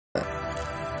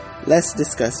Let's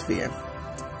discuss fear.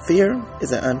 Fear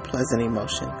is an unpleasant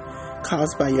emotion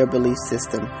caused by your belief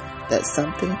system that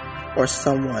something or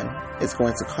someone is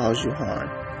going to cause you harm.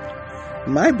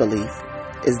 My belief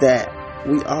is that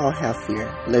we all have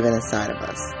fear living inside of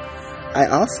us. I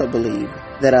also believe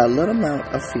that a little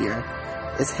amount of fear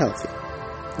is healthy.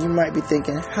 You might be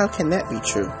thinking, how can that be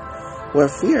true? Well,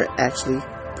 fear actually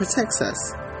protects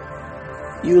us.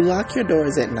 You lock your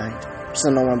doors at night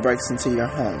so no one breaks into your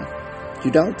home. You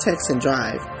don't text and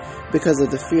drive because of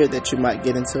the fear that you might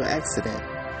get into an accident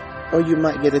or you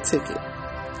might get a ticket.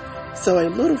 So a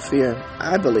little fear,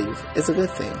 I believe, is a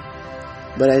good thing.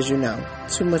 But as you know,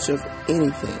 too much of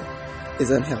anything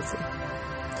is unhealthy.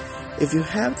 If you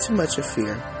have too much of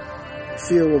fear,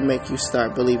 fear will make you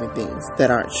start believing things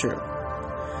that aren't true.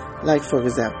 Like, for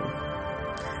example,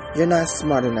 you're not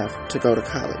smart enough to go to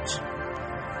college.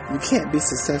 You can't be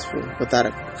successful without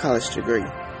a college degree.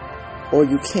 Or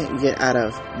you can't get out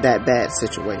of that bad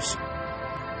situation.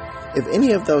 If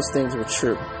any of those things were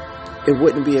true, it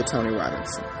wouldn't be a Tony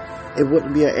Robinson. It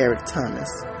wouldn't be a Eric Thomas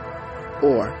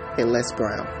or a Les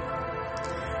Brown.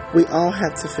 We all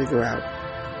have to figure out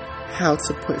how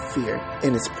to put fear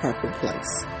in its proper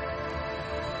place.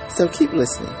 So keep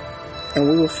listening, and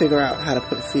we will figure out how to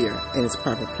put fear in its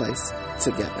proper place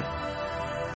together.